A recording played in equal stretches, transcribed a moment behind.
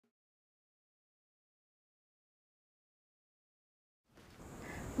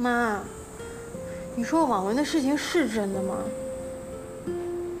妈，你说网文的事情是真的吗？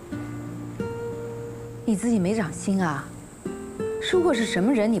你自己没长心啊？舒克是什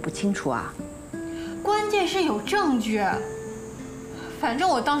么人你不清楚啊？关键是有证据。反正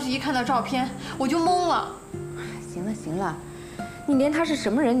我当时一看到照片，我就懵了。行了行了，你连他是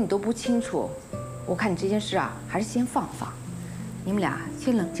什么人你都不清楚，我看你这件事啊，还是先放放。你们俩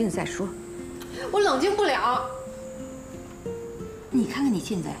先冷静再说。我冷静不了。你看看你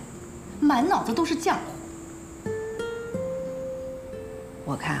现在，满脑子都是浆糊。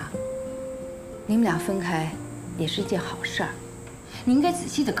我看啊，你们俩分开也是一件好事儿。你应该仔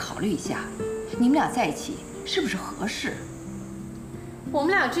细的考虑一下，你们俩在一起是不是合适？我们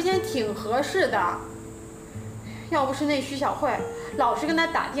俩之间挺合适的，要不是那徐小慧老是跟他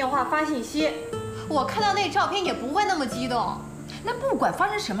打电话发信息，我看到那照片也不会那么激动。那不管发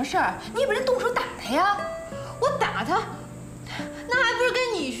生什么事儿，你也不能动手打他呀。我打他，那还不是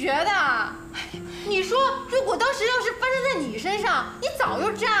跟你学的？你说，如果当时要是发生在你身上，你早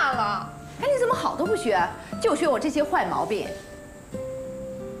就炸了。哎，你怎么好都不学，就学我这些坏毛病？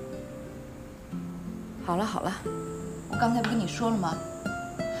好了好了，我刚才不跟你说了吗？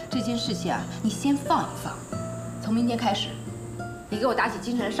这件事情啊，你先放一放。从明天开始，你给我打起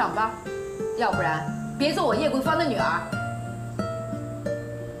精神来上班，要不然别做我叶桂芳的女儿。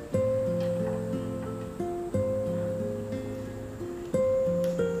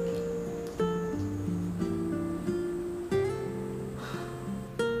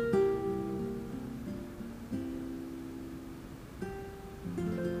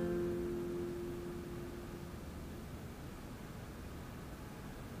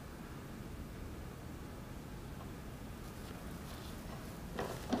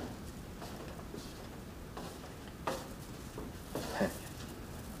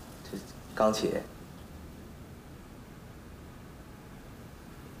刚起，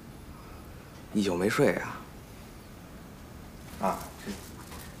一宿没睡啊？啊，这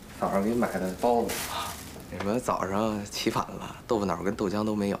早上给你买的包子，那什么早上起反了，豆腐脑跟豆浆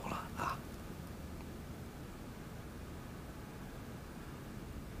都没有了啊。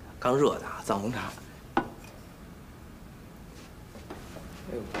刚热的藏红茶。哎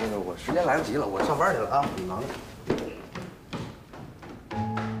呦，那个我时间来不及了，我上班去了啊，你忙着。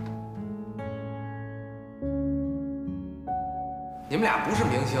你们俩不是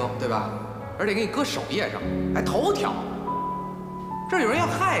明星，对吧？而且给你搁首页上，还头条，这有人要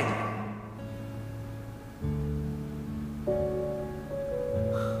害你。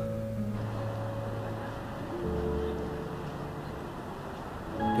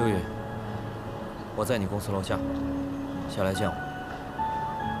刘宇，我在你公司楼下，下来见我，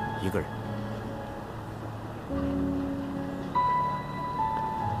一个人。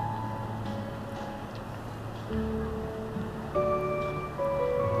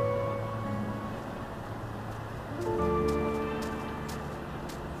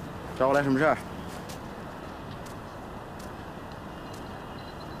找我来什么事儿？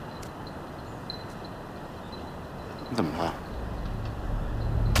你怎么了？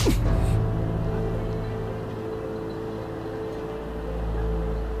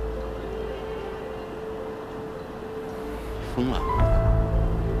疯了？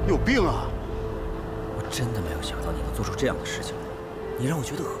有病啊！我真的没有想到你能做出这样的事情来，你让我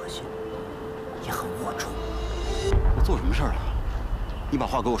觉得恶心，也很龌龊。我做什么事儿了？你把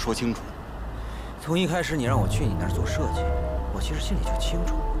话给我说清楚。从一开始你让我去你那儿做设计，我其实心里就清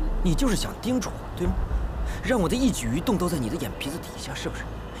楚，你就是想叮嘱我，对吗？让我的一举一动都在你的眼皮子底下，是不是？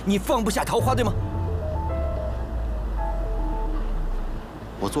你放不下桃花，对吗？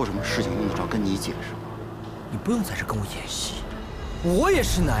我做什么事情用得着跟你解释吗？你不用在这跟我演戏，我也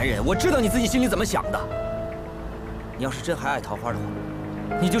是男人，我知道你自己心里怎么想的。你要是真还爱桃花的话，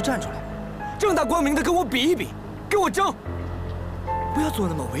你就站出来，正大光明的跟我比一比，跟我争。不要做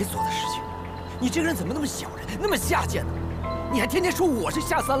那么猥琐的事情。你这个人怎么那么小人，那么下贱呢？你还天天说我是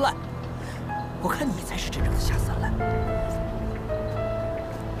下三滥，我看你才是真正的下三滥。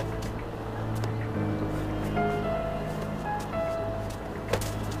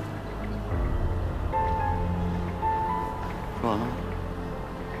说完了吗？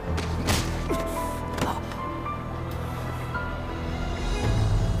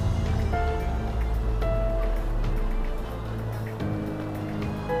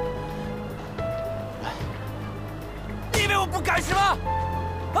不敢是吗？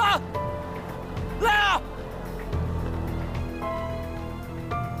啊，来啊！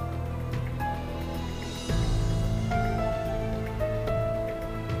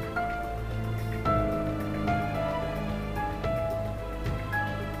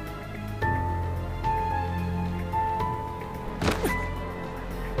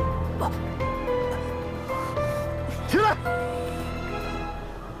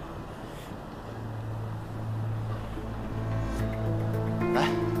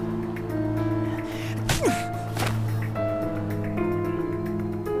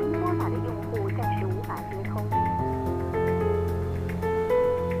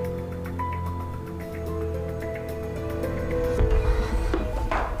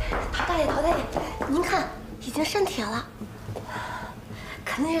经删帖了，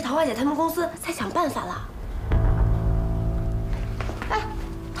肯定是桃花姐他们公司在想办法了。哎，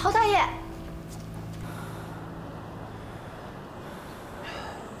陶大爷，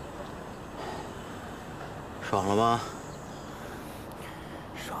爽了吗？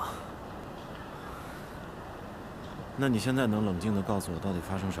爽。那你现在能冷静地告诉我，到底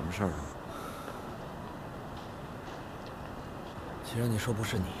发生什么事儿了吗？既然你说不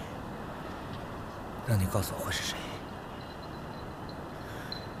是你，那你告诉我会是谁？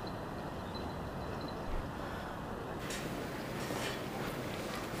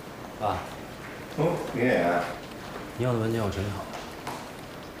爸。哦，明远，你要的文件我整理好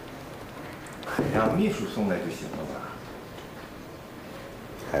了，让秘书送来就行了吧？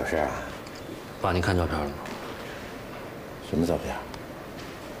还有事啊？爸，您看照片了吗？什么照片？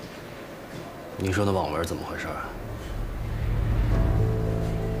你说的网文怎么回事啊？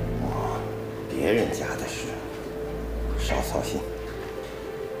别人家的事，少操心。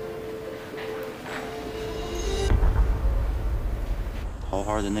桃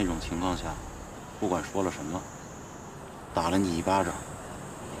花在那种情况下，不管说了什么，打了你一巴掌，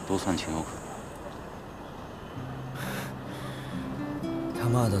都算情有可原。他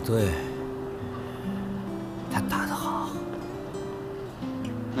骂的对，他打得好。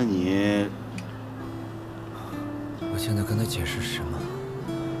那你，我现在跟他解释什么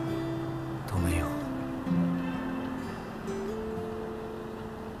都没有。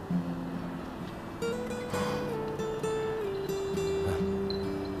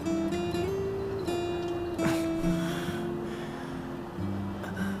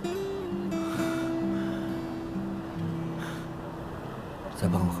再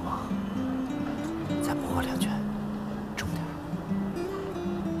帮我个忙，再补我2拳，重点。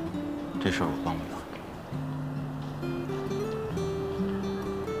这事儿我帮不了。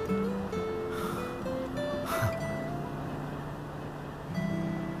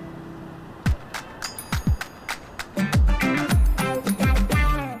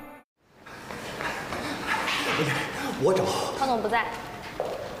我找陶总不在，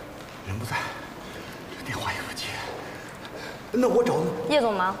人不在，电话也不接。那我找叶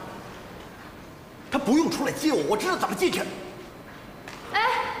总忙。他不用出来接我，我知道怎么进去。哎，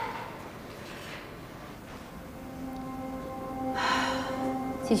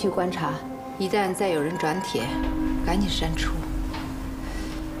继续观察，一旦再有人转帖，赶紧删除。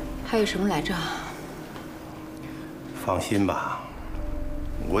还有什么来着？放心吧，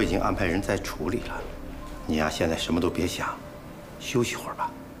我已经安排人在处理了。你呀，现在什么都别想，休息会儿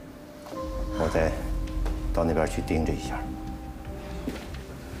吧。我再到那边去盯着一下。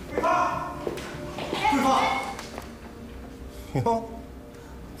对方，哟，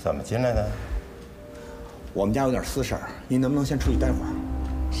怎么进来的？我们家有点私事儿，您能不能先出去待会儿？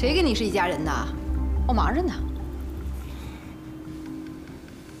谁跟你是一家人呐？我忙着呢。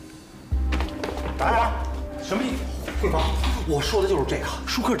来，什么意思？慧芳，我说的就是这个。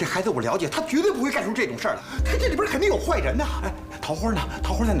舒克这孩子我了解，他绝对不会干出这种事儿来。他这里边肯定有坏人呐。哎，桃花呢？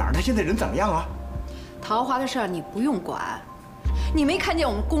桃花在哪儿？他现在人怎么样啊？桃花的事儿你不用管，你没看见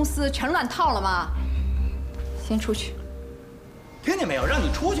我们公司全乱套了吗？先出去。听见没有？让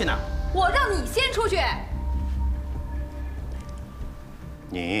你出去呢。我让你先出去。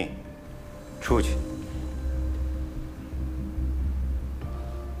你出去。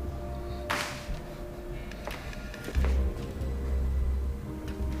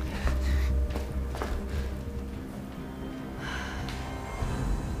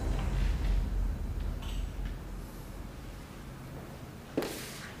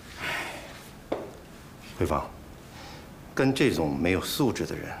慧芳，跟这种没有素质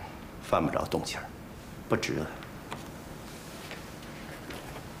的人犯不着动气儿，不值得。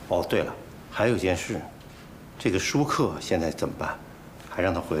哦，对了，还有一件事，这个舒克现在怎么办？还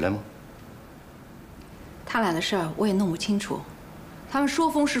让他回来吗？他俩的事儿我也弄不清楚，他们说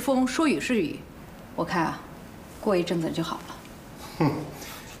风是风，说雨是雨，我看啊，过一阵子就好了。哼，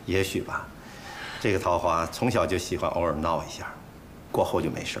也许吧。这个桃花从小就喜欢偶尔闹一下，过后就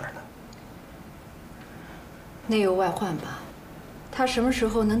没事了。内忧外患吧，她什么时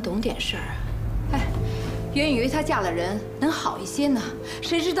候能懂点事儿啊？哎，原以为她嫁了人能好一些呢，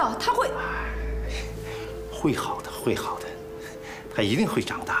谁知道她会……会好的，会好的，她一定会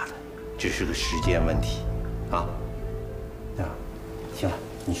长大的，只是个时间问题，啊。啊，行了，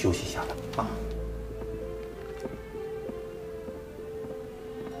你休息一下吧，啊。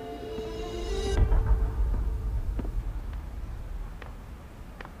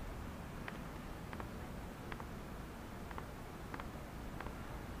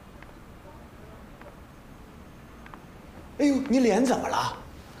哎呦，你脸怎么了？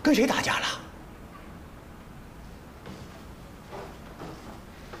跟谁打架了？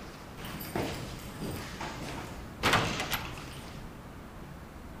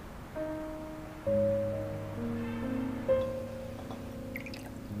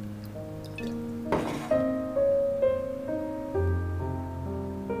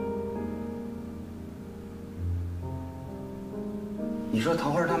你说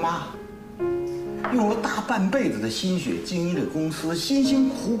桃花他妈用了大半辈子的心血经营这公司，辛辛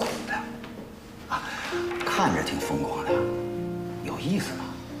苦苦的，啊，看着挺风光的，有意思吗？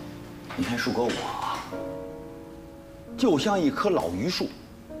你看树哥我啊，就像一棵老榆树，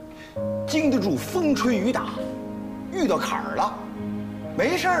经得住风吹雨打，遇到坎儿了，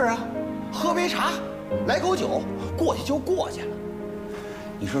没事儿啊，喝杯茶，来口酒，过去就过去了。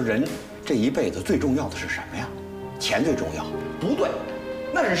你说人这一辈子最重要的是什么呀？钱最重要？不对，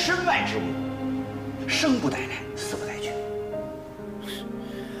那是身外之物，生不带来，死不带去。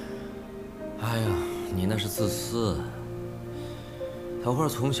哎呀，你那是自私。桃花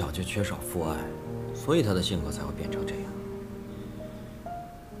从小就缺少父爱，所以她的性格才会变成这样。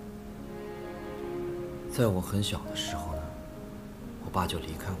在我很小的时候呢，我爸就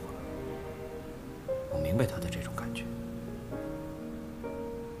离开我了。我明白他的这种感觉。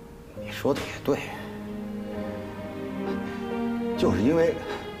你说的也对，就是因为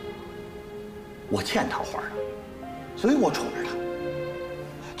我欠桃花的，所以我宠着她。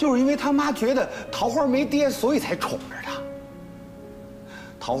就是因为他妈觉得桃花没爹，所以才宠着她。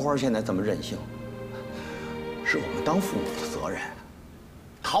桃花现在这么任性，是我们当父母的责任。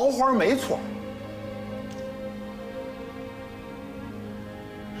桃花没错，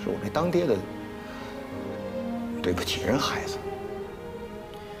是我这当爹的对不起人孩子。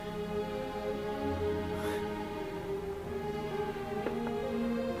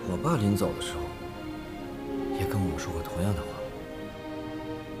我爸临走的时候，也跟我们说过同样的话。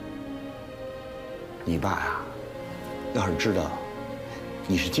你爸呀，要是知道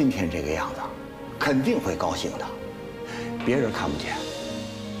你是今天这个样子，肯定会高兴的。别人看不见，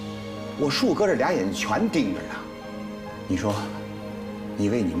我树哥这俩眼睛全盯着呢。你说，你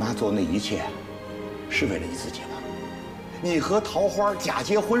为你妈做的那一切，是为了你自己吗？你和桃花假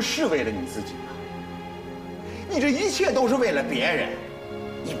结婚是为了你自己吗？你这一切都是为了别人，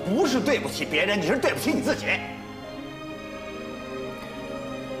你不是对不起别人，你是对不起你自己。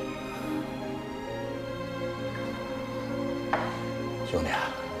兄弟，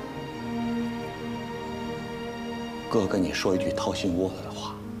哥跟你说一句掏心窝子的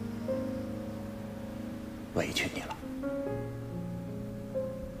话，委屈你了。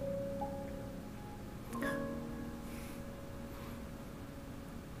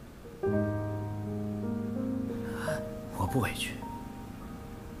我不委屈，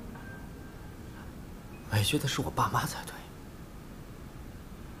委屈的是我爸妈才对。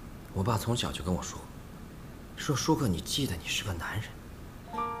我爸从小就跟我说，舒克，你记得你是个男人。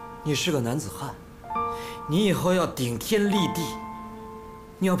你是个男子汉，你以后要顶天立地，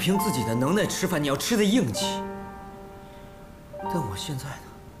你要凭自己的能耐吃饭，你要吃得硬气。但我现在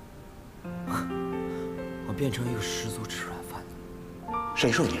呢，我变成一个十足吃软饭的。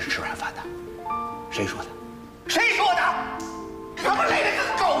谁说你是吃软饭的？谁说的？谁说的？你他妈累得跟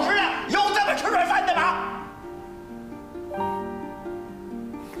狗似的，有这么吃软饭的吗？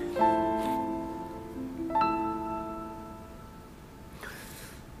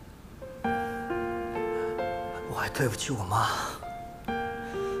我还对不起我妈，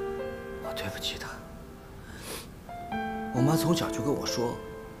我对不起她。我妈从小就跟我说，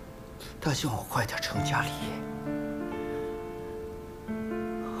她希望我快点成家立业。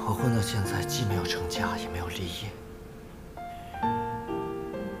我混到现在，既没有成家，也没有立业，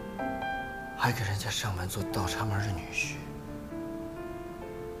还给人家上门做倒插门的女婿。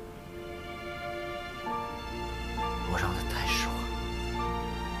我让她太失望。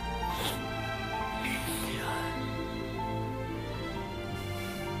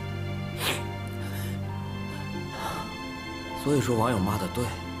所以说，网友骂的对，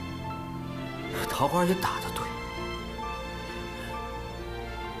桃花也打的对，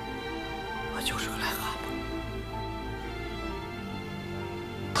我就是个癞蛤蟆。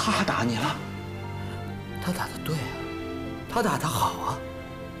他打你了？他打的对啊，他打的好啊，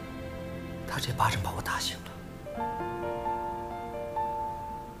他这巴掌把我打醒了。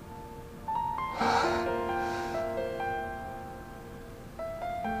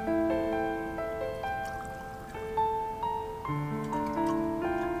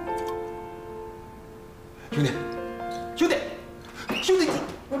兄弟，兄弟，兄弟，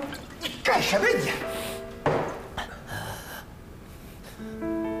你干什么呀你？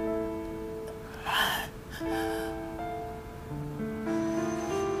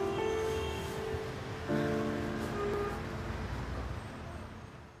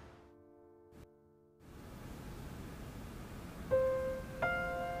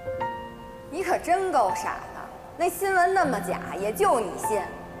你可真够傻的，那新闻那么假，也就你信。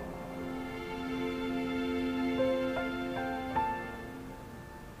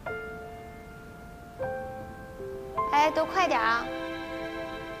哎，都快点啊！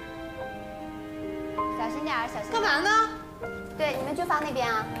点，小心。干嘛呢？对，你们就放那边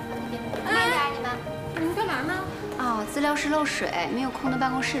啊，慢点，你们。你们干嘛呢？哦，资料室漏水，没有空的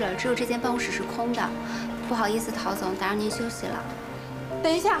办公室了，只有这间办公室是空的。不好意思，陶总，打扰您休息了。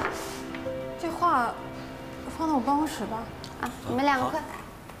等一下，这画放到我办公室吧。啊，你们两个快。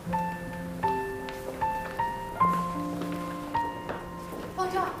放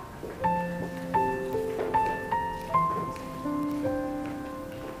这儿。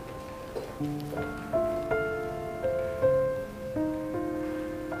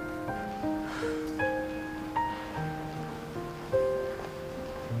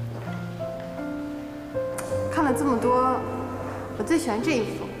看了这么多，我最喜欢这一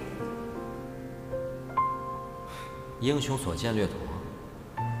幅。英雄所见略同。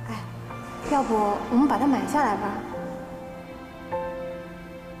哎，要不我们把它买下来吧？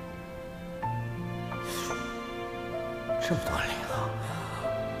这么多零啊，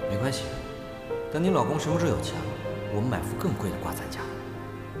没关系，等你老公什么时候有钱了，我们买副更贵的挂咱家。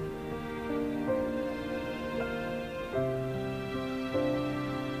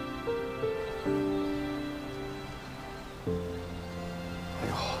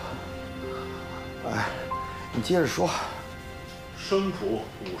你接着说。生谱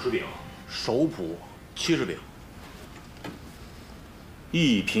50饼，熟谱70饼，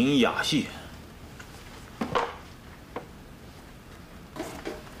一瓶雅戏，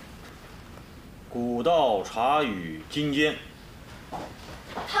古道茶语金坚。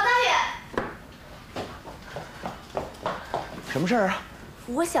陶大远，什么事儿啊？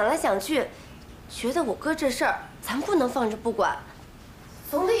我想来想去，觉得我哥这事儿咱不能放着不管，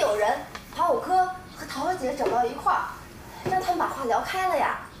总得有人把我哥和桃花姐整到一块儿，让他们把话聊开了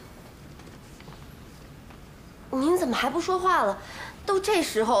呀。您怎么还不说话了？都这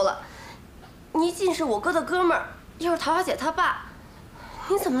时候了，你既是我哥的哥们儿，又是桃花姐她爸，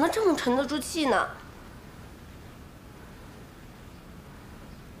你怎么能这么沉得住气呢？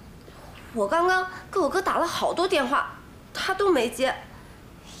我刚刚给我哥打了好多电话，他都没接。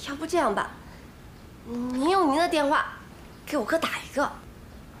要不这样吧，您用您的电话给我哥打一个。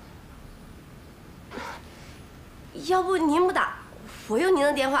要不您不打，我用您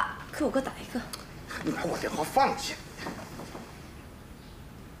的电话给我哥打一个。你把我电话放下！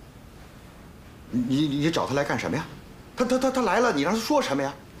你找他来干什么呀？他来了，你让他说什么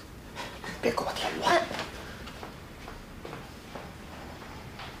呀？别给我添乱！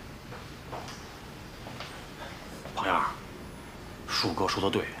胖丫，树哥说的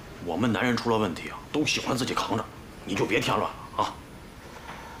对，我们男人出了问题啊，都喜欢自己扛着，你就别添乱了啊！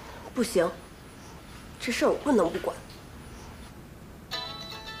不行，这事儿我不能不管。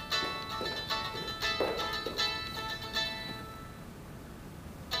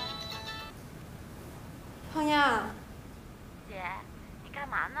胖丫，姐，你干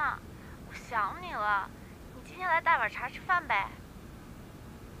嘛呢？我想你了。你今天来带碗茶吃饭呗。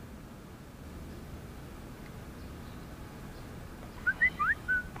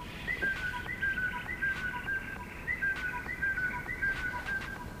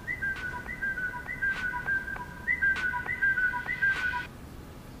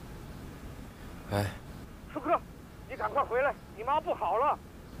哎，舒克，你赶快回来，你妈不好了。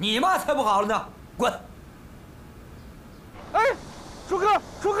你妈才不好了呢！滚！哎，舒克，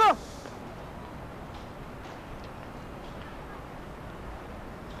舒克！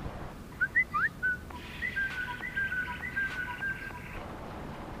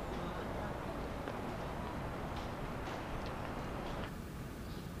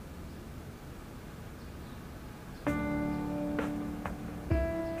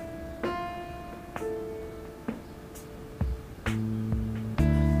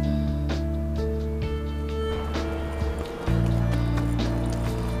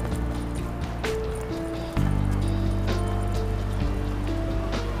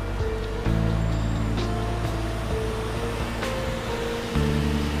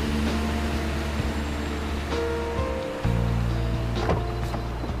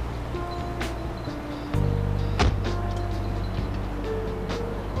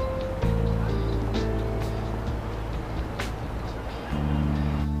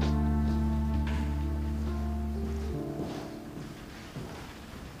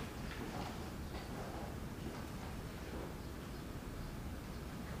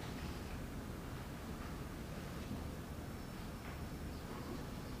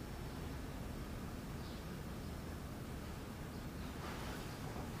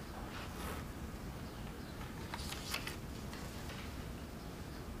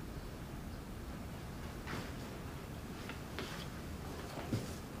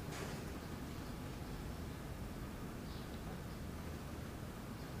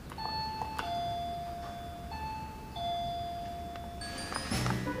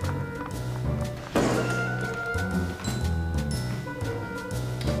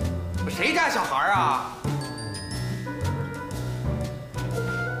谁家小孩啊？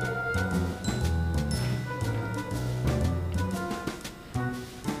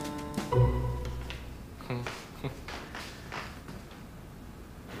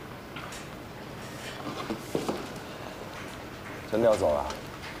真的要走了？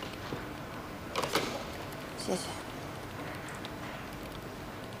谢谢。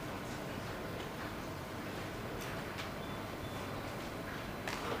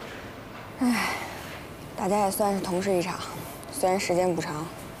唉，大家也算是同事一场，虽然时间不长，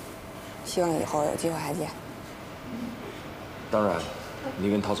希望以后有机会还见。当然，你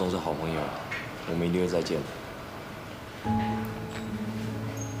跟陶总是好朋友，我们一定会再见的。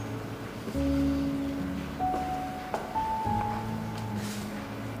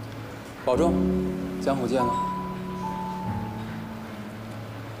保重，江湖见了。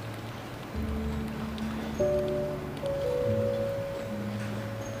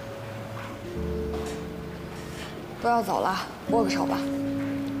都要走了，握个手吧。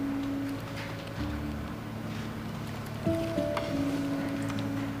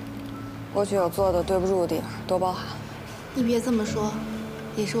过去有做的对不住的地方，多包涵。你别这么说，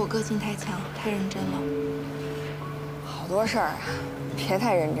也是我个性太强，太认真了。好多事儿啊，别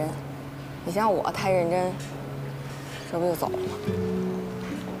太认真。你像我太认真，这不就走了吗？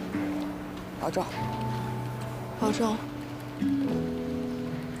保重。保重。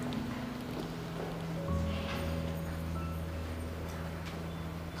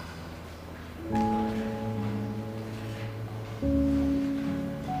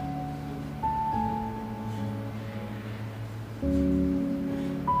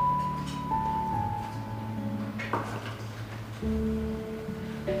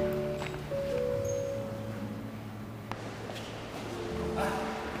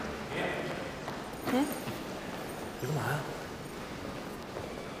你干嘛呀？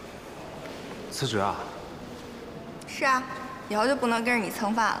辞职啊？是啊，以后就不能跟着你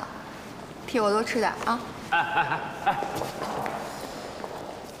蹭饭了，替我多吃点啊。哎！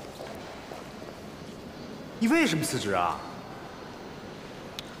你为什么辞职啊？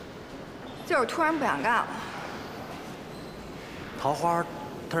就是突然不想干了。桃花，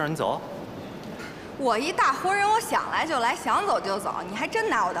他让你走？我一大活人，我想来就来，想走就走，你还真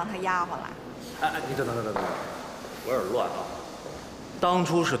拿我当他丫鬟了？哎，你等，我有点乱啊。当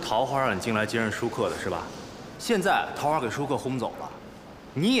初是桃花让你进来接任舒克的是吧？现在桃花给舒克轰走了，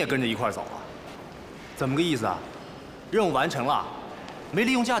你也跟着一块走了，怎么个意思啊？任务完成了，没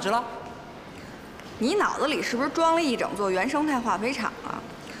利用价值了？你脑子里是不是装了一整座原生态化肥厂啊？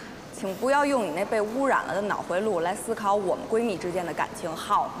请不要用你那被污染了的脑回路来思考我们闺蜜之间的感情，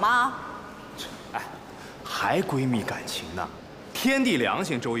好吗？哎，还闺蜜感情呢？天地良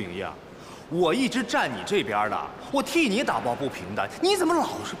心，周莹莹，我一直站你这边的，我替你打抱不平的，你怎么老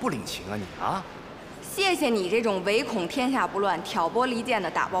是不领情啊你啊？谢谢你这种唯恐天下不乱、挑拨离间的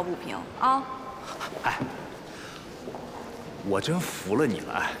打抱不平啊！哎，我真服了你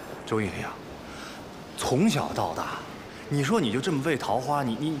了，哎，周莹莹，从小到大，你说你就这么为桃花，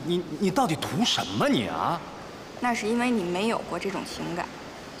你到底图什么你啊？那是因为你没有过这种情感，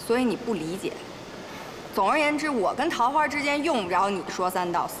所以你不理解。总而言之，我跟桃花之间用不着你说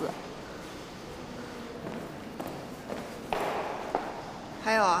3道4。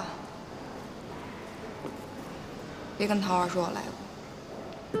还有啊，别跟桃花说我来过。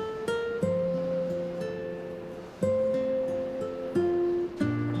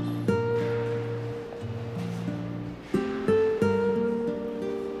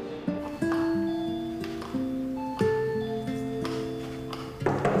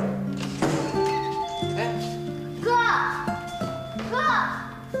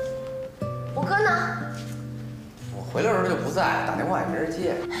回来的时候就不在，打电话也没人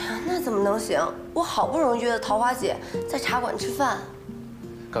接。哎呀，那怎么能行？我好不容易约的桃花姐在茶馆吃饭。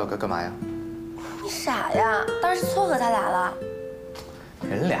干嘛呀？你傻呀？当然是撮合他俩了。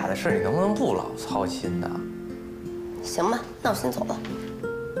人俩的事你能不能不老操心呢？行吧，那我先走了。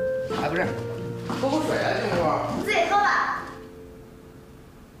哎，不是，喝口水啊，静茹。你自己喝吧。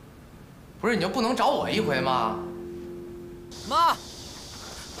不是，你就不能找我一回吗？妈，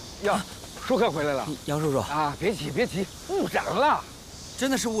呀。舒克回来了，杨叔叔啊，别急，误诊了，真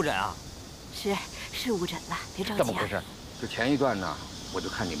的是误诊啊？是误诊了，别着急。怎么回事？就前一段呢，我就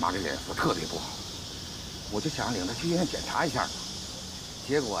看你妈这脸色特别不好，我就想领她去医院检查一下嘛。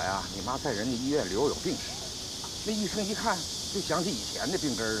结果呀，你妈在人家医院留有病史，那医生一看就想起以前的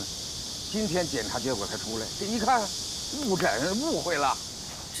病根了。今天检查结果才出来，这一看误诊，误会了。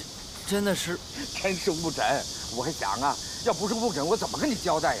真的是，真是误诊。我还想啊，要不是误诊，我怎么跟你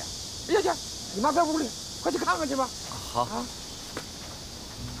交代呀？哎呀，你妈在屋里，快去看看去吧。好。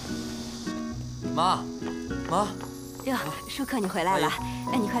妈，妈。哟，舒克你回来了，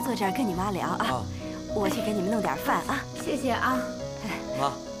那你快坐这儿跟你妈聊啊。我去给你们弄点饭啊。谢谢啊。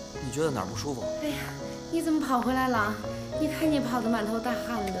妈，你觉得哪儿不舒服？哎呀，你怎么跑回来了？你看你跑得满头大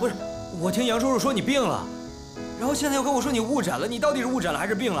汗的。不是，我听杨叔叔说你病了，然后现在又跟我说你误诊了，你到底是误诊了还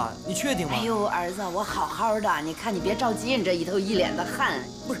是病了？你确定吗？哎呦，儿子，我好好的，你看你别着急，你这一头一脸的汗。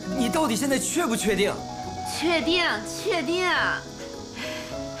不是，你到底现在确不确定？确定，确定。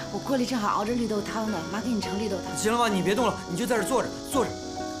我锅里正好熬着绿豆汤呢，妈给你盛绿豆汤。行了，妈，你别动了，你就在这坐着，坐着。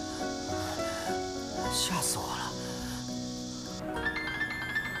吓死我了！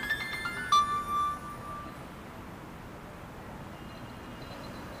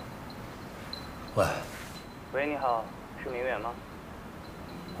喂，喂，你好，是明远吗？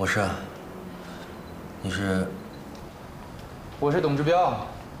我是。你是？我是董志彪，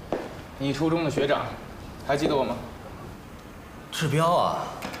你初中的学长，还记得我吗？志彪啊，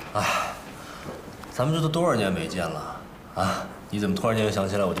哎，咱们这都多少年没见了啊？你怎么突然间又想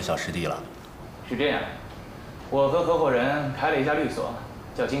起来我这小师弟了？是这样，我和合伙人开了一家律所，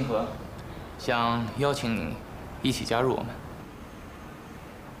叫金河，想邀请你一起加入我们。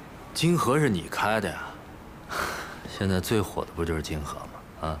金河是你开的呀？现在最火的不就是金河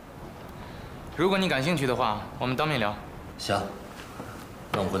吗？啊？如果你感兴趣的话，我们当面聊。行，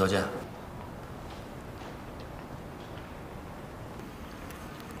那我们回头见。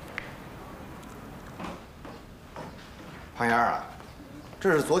胖丫儿啊，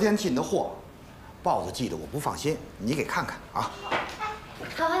这是昨天进的货，豹子寄的，我不放心，你给看看啊。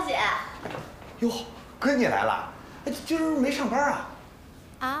桃花姐。哟，哥你来了，今儿没上班啊？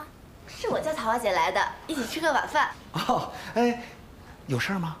啊，是我叫桃花姐来的，一起吃个晚饭。哦，哎，有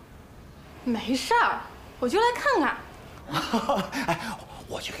事儿吗？没事儿，我就来看看。哎，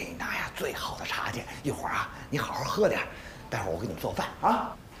我去给你拿呀最好的茶去，一会儿啊你好好喝点，待会儿我给你们做饭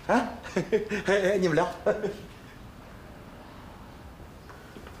啊。啊，哎，你们聊。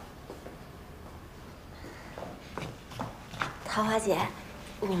桃花姐，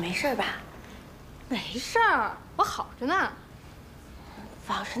你没事吧？没事儿，我好着呢。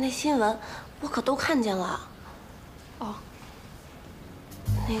网上那新闻我可都看见了。哦。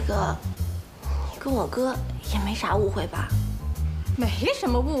那个，你跟我哥也没啥误会吧？没什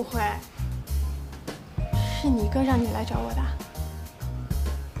么误会。是你哥让你来找我的？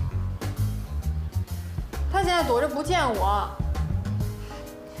他现在躲着不见我。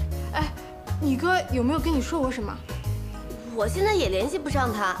哎，你哥有没有跟你说过什么？我现在也联系不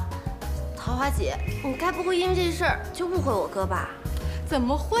上他。桃花姐，你该不会因为这事儿就误会我哥吧？怎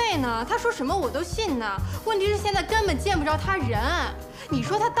么会呢？他说什么我都信呢。问题是现在根本见不着他人，你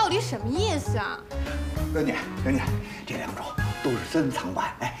说他到底什么意思啊？闺女，这两种都是珍藏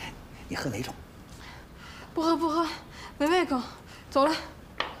版，哎，你喝哪种？不喝，没胃口，走了。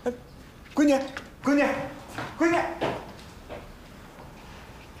闺女，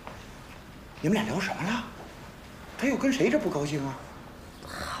你们俩聊什么了？他又跟谁这不高兴啊？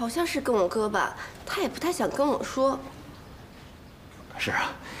好像是跟我哥吧，他也不太想跟我说。是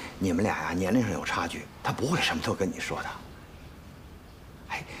啊，你们俩呀年龄上有差距，他不会什么都跟你说的。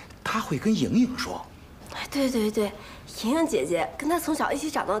哎，他会跟莹莹说。哎，对，莹莹姐姐跟他从小一起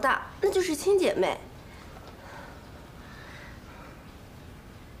长到大，那就是亲姐妹。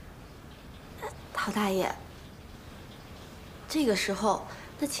陶大爷，这个时候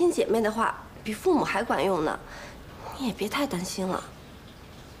那亲姐妹的话比父母还管用呢，你也别太担心了。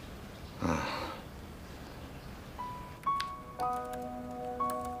嗯。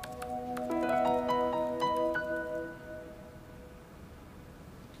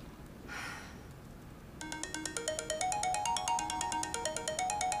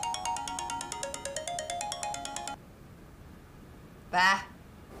喂，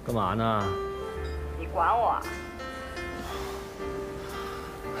干嘛呢？你管我？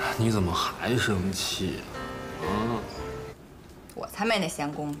你怎么还生气啊？我才没那闲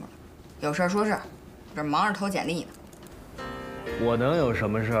工夫呢，有事说事，我这忙着投简历呢。我能有什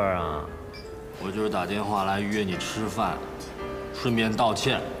么事儿啊？我就是打电话来约你吃饭，顺便道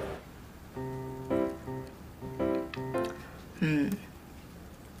歉。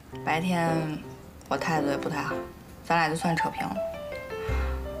白天我态度也不太好，咱俩就算扯平了。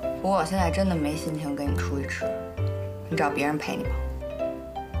不过我现在真的没心情跟你出去吃，你找别人陪你吧。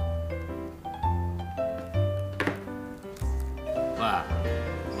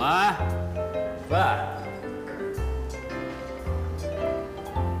喂。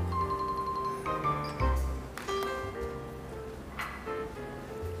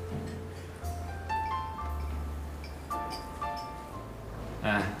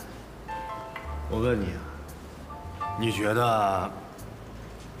哎，我问你啊，你觉得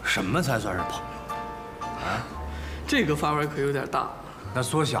什么才算是朋友？啊？这个范围可有点大。那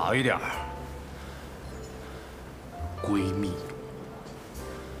缩小一点。闺蜜，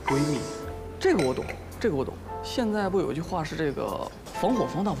闺蜜，这个我懂，这个我懂。现在不有一句话是这个防火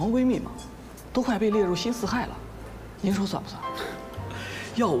防盗防闺蜜吗？都快被列入新4害了，您说算不算？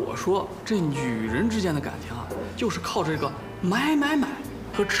要我说，这女人之间的感情啊，就是靠这个买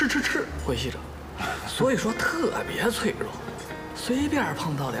和吃维系着，所以说特别脆弱，随便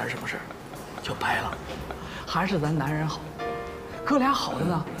碰到点什么事儿就掰了。还是咱男人好，哥俩好着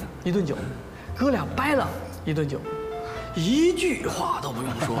呢，1顿酒；哥俩掰了，1顿酒，一句话都不用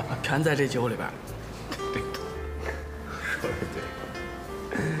说，全在这酒里边。对，说的对。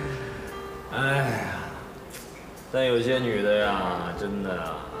哎呀，但有些女的呀，真的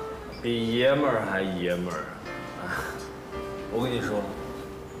呀，比爷们儿还爷们儿啊！我跟你说，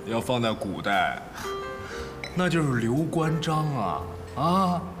要放在古代，那就是刘关张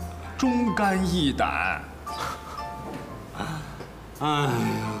啊，忠肝义胆。哎呀，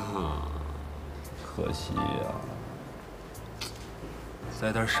可惜呀，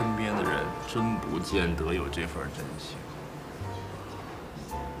在他身边的人真不见得有这份真心。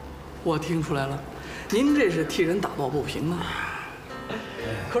我听出来了，您这是替人打抱不平啊。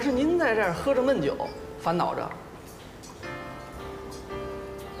可是您在这儿喝着闷酒，烦恼着，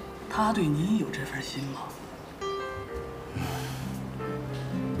他对您有这份心吗？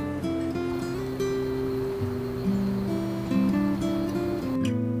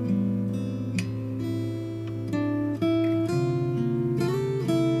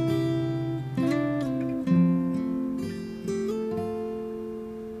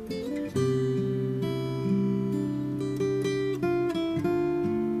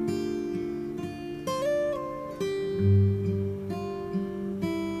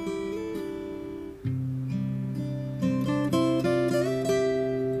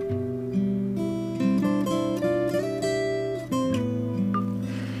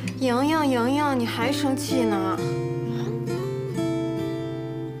莹莹，你还生气呢？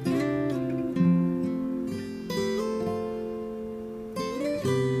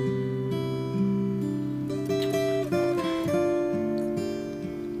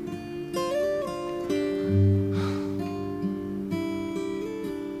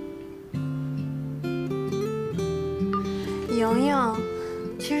莹莹，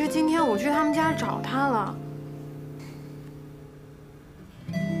其实今天我去他们家找他了。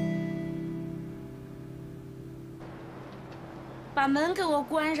把门给我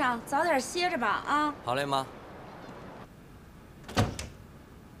关上，早点歇着吧啊！好嘞，妈。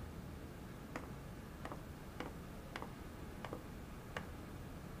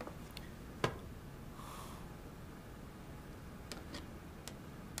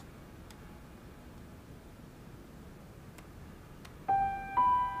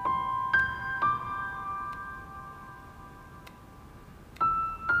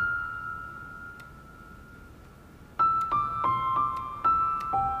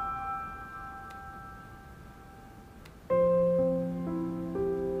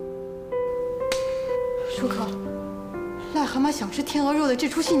舒克，癞蛤蟆想吃天鹅肉的这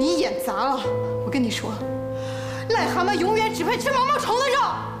出戏你演砸了。我跟你说，癞蛤蟆永远只配吃毛毛虫的肉。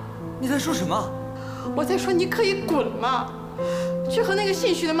你在说什么？我在说你可以滚了，去和那个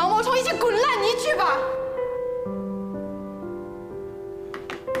姓许的毛毛虫一起滚烂泥去吧。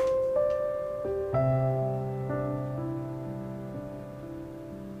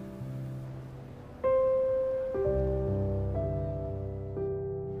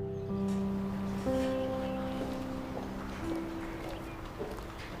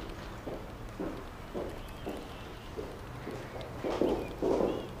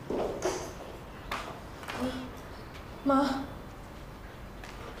妈，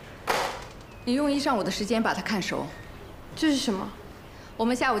你用1上午的时间把它看熟。这是什么？我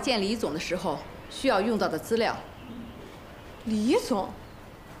们下午见李总的时候需要用到的资料。李总，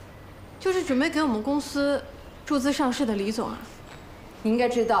就是准备给我们公司注资上市的李总啊。你应该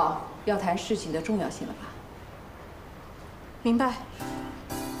知道要谈事情的重要性了吧？明白。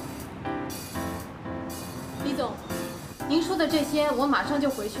李总，您说的这些，我马上就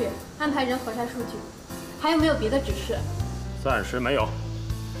回去安排人核查数据。还有没有别的指示？暂时没有。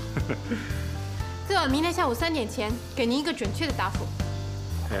最晚明天下午3点前给您一个准确的答复。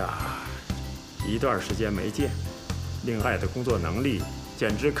哎呀，一段时间没见，令爱的工作能力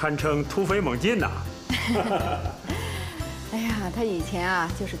简直堪称突飞猛进呐！哎呀，他以前啊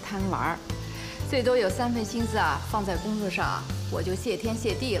就是贪玩，最多有3分心思啊放在工作上，我就谢天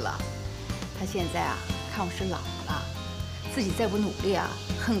谢地了。他现在啊看我是老了，自己再不努力啊，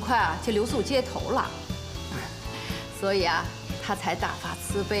很快啊就留宿街头了。所以啊，他才大发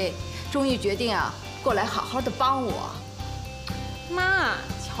慈悲，终于决定啊过来好好的帮我。妈，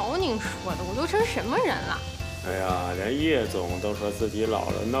瞧您说的，我都成什么人了？哎呀，连叶总都说自己老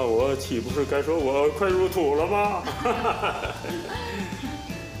了，那我岂不是该说我快入土了吗？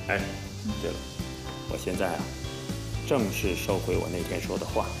哎，对了，我现在啊，正式收回我那天说的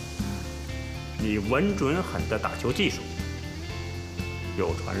话。你稳准狠的打球技术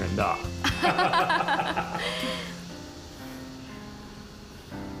有传人的。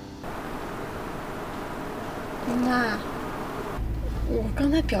妈，我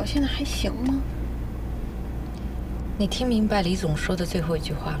刚才表现的还行吗？你听明白李总说的最后一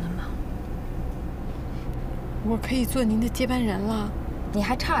句话了吗？我可以做您的接班人了？你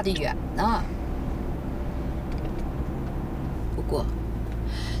还差得远呢。不过，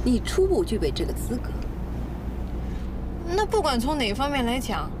你初步具备这个资格。那不管从哪方面来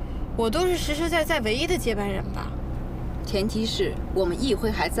讲，我都是实实在在唯一的接班人吧？前提是我们议会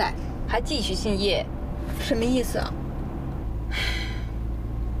还在，还继续兴业。什么意思啊？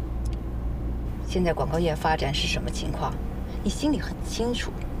现在广告业发展是什么情况，你心里很清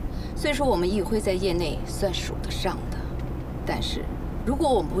楚。虽说我们议会在业内算数得上的，但是如果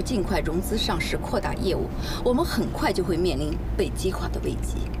我们不尽快融资上市、扩大业务，我们很快就会面临被击垮的危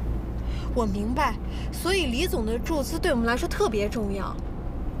机。我明白，所以李总的注资对我们来说特别重要。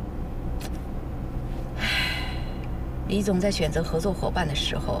李总在选择合作伙伴的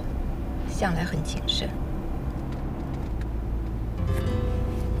时候，向来很谨慎。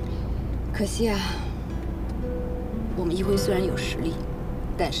可惜啊，我们议会虽然有实力，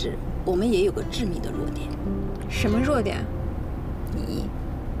但是我们也有个致命的弱点。什么弱点？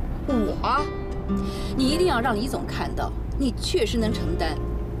我？你一定要让李总看到，你确实能承担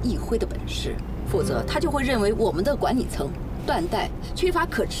议会的本事，否则他就会认为我们的管理层断代，缺乏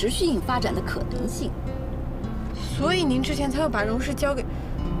可持续性发展的可能性。所以您之前才会把荣氏交给……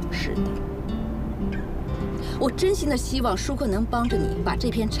是的。我真心的希望舒克能帮着你把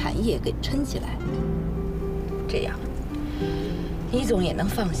这片产业给撑起来，这样李总也能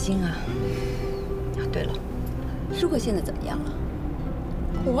放心啊。对了，舒克现在怎么样了？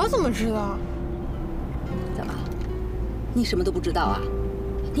我怎么知道？怎么，你什么都不知道啊？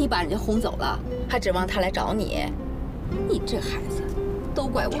你把人家轰走了，还指望他来找你？你这孩子，都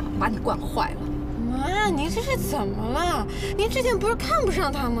怪我把你惯坏了。妈，您这是怎么了？您之前不是看不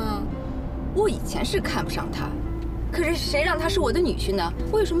上他吗？我以前是看不上他，可是谁让他是我的女婿呢？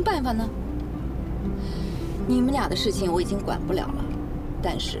我有什么办法呢？你们俩的事情我已经管不了了，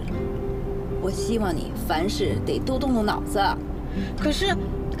但是我希望你凡事得多动动脑子。可是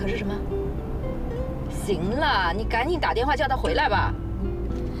什么？行了，你赶紧打电话叫他回来吧。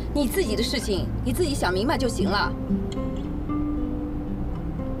你自己的事情你自己想明白就行了。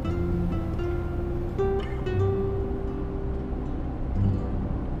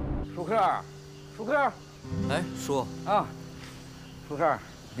舒克，哎，叔啊，舒克，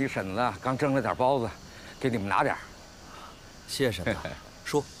你婶子刚蒸了点包子，给你们拿点。谢谢婶子。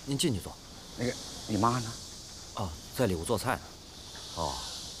叔，您进去坐。那个，你妈呢？哦，在里屋做菜呢。哦，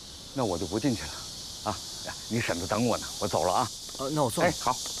那我就不进去了。啊，你婶子等我呢，我走了啊。那我送。哎，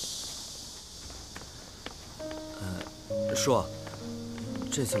好。叔，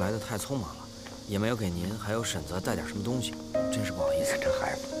这次来的太匆忙了，也没有给您还有婶子带点什么东西，真是不好意思。这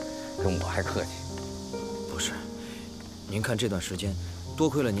孩子。跟我还客气，不是？您看这段时间，多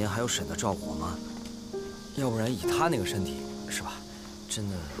亏了您还有婶子照顾我妈，要不然以她那个身体，是吧？真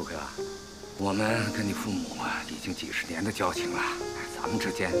的。舒克，我们跟你父母啊已经几十年的交情了，咱们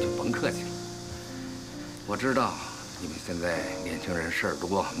之间就甭客气了。我知道你们现在年轻人事儿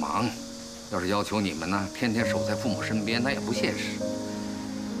多忙，要是要求你们呢天天守在父母身边，那也不现实。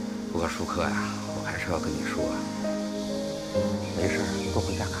不过舒克呀，我还是要跟你说，没事多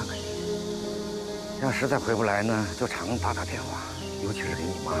回家看看。要实在回不来呢，就常打电话，尤其是给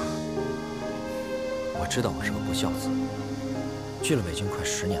你妈。我知道我是个不孝子，去了北京快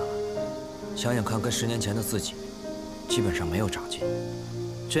10年了，想想看，跟10年前的自己，基本上没有长进。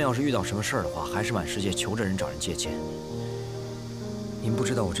真要是遇到什么事儿的话，还是满世界求着人找人借钱。您不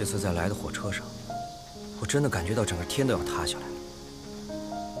知道，我这次在来的火车上，我真的感觉到整个天都要塌下来了。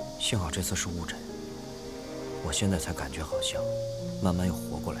幸好这次是误诊，我现在才感觉好像慢慢又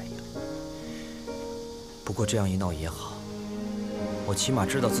活过来一样。不过这样一闹也好，我起码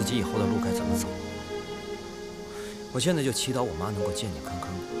知道自己以后的路该怎么走。我现在就祈祷我妈能够健健康康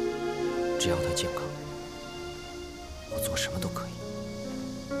的，只要她健康，我做什么都可以。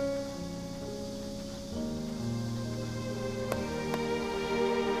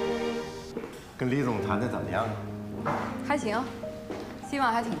跟李总谈的怎么样啊？还行，希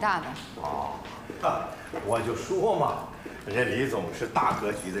望还挺大的。哦，我就说嘛，人家李总是大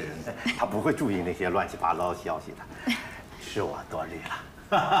格局的人，他不会注意那些乱七八糟的消息的。是我多虑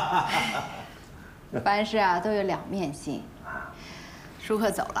了。凡事啊都有两面性。舒克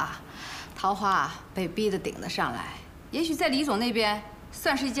走了，桃花被逼得顶了上来，也许在李总那边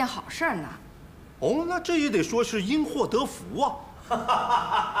算是一件好事呢。哦，那这也得说是因祸得福啊。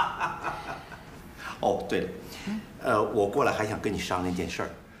哦，对了，我过来还想跟你商量一件事儿。